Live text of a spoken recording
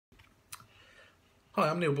Hi,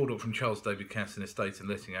 I'm Neil Baldock from Charles David Casson Estates and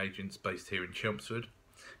Letting Agents based here in Chelmsford,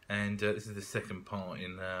 and this is the second part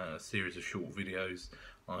in a series of short videos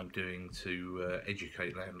I'm doing to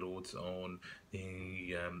educate landlords on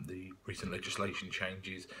the recent legislation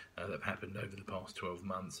changes that have happened over the past 12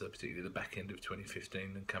 months, particularly the back end of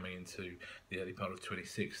 2015 and coming into the early part of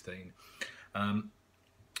 2016.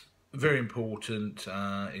 Very important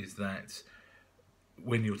is that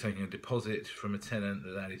when you're taking a deposit from a tenant,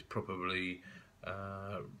 that is probably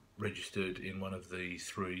registered in one of the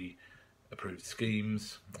three approved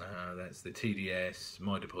schemes. That's the TDS,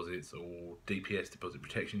 My Deposits, or DPS, Deposit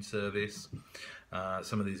Protection Service.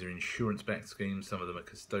 Some of these are insurance-backed schemes, some of them are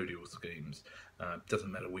custodial schemes.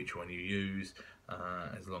 Doesn't matter which one you use,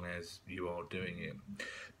 as long as you are doing it.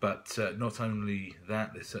 But not only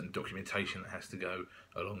that, there's certain documentation that has to go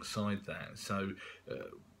alongside that. So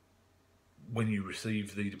when you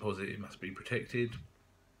receive the deposit, it must be protected,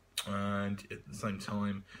 and at the same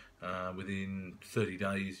time, within 30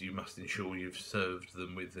 days you must ensure you've served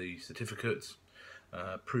them with the certificates,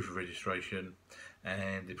 proof of registration,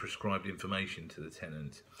 and the prescribed information to the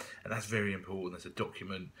tenant. And that's very important. That's a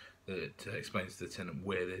document that explains to the tenant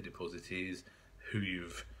where their deposit is, who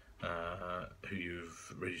you've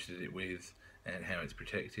registered it with, and how it's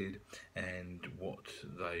protected, and what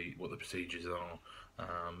the procedures are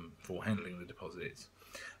for handling the deposits.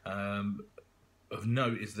 Of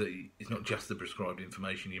note is that it's not just the prescribed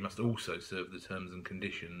information, you must also serve the terms and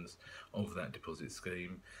conditions of that deposit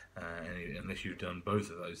scheme, and unless you've done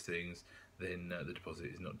both of those things, then the deposit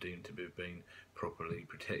is not deemed to have been properly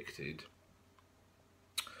protected.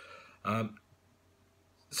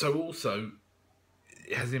 So also,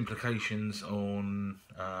 it has implications on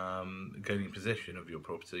gaining possession of your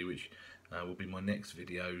property, which will be my next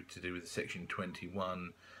video, to do with Section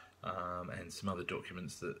 21 and some other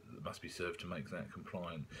documents that must be served to make that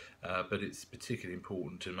compliant. But it's particularly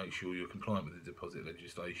important to make sure you're compliant with the deposit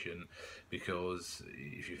legislation, because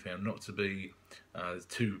if you're found not to be, there's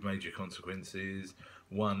two major consequences.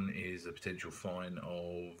 One is a potential fine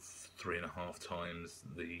of 3.5 times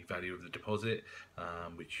the value of the deposit,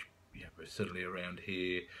 which we're certainly around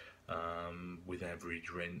here with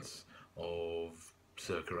average rents of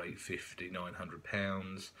circa £850,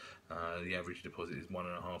 £900. The average deposit is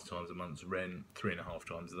 1.5 times a month's rent. 3.5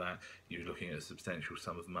 times that, you're looking at a substantial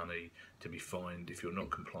sum of money to be fined if you're not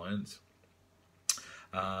compliant.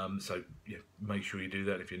 So make sure you do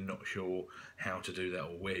that. If you're not sure how to do that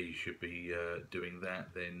or where you should be doing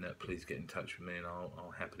that, then please get in touch with me and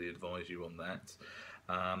I'll happily advise you on that.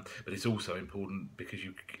 But it's also important because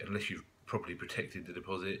unless you've properly protected the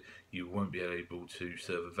deposit, you won't be able to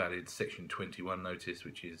serve a valid Section 21 notice,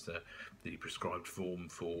 which is the prescribed form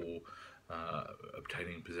for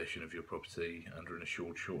obtaining possession of your property under an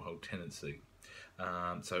assured short-hold tenancy.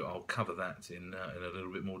 So I'll cover that in a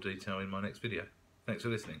little bit more detail in my next video. Thanks for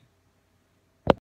listening.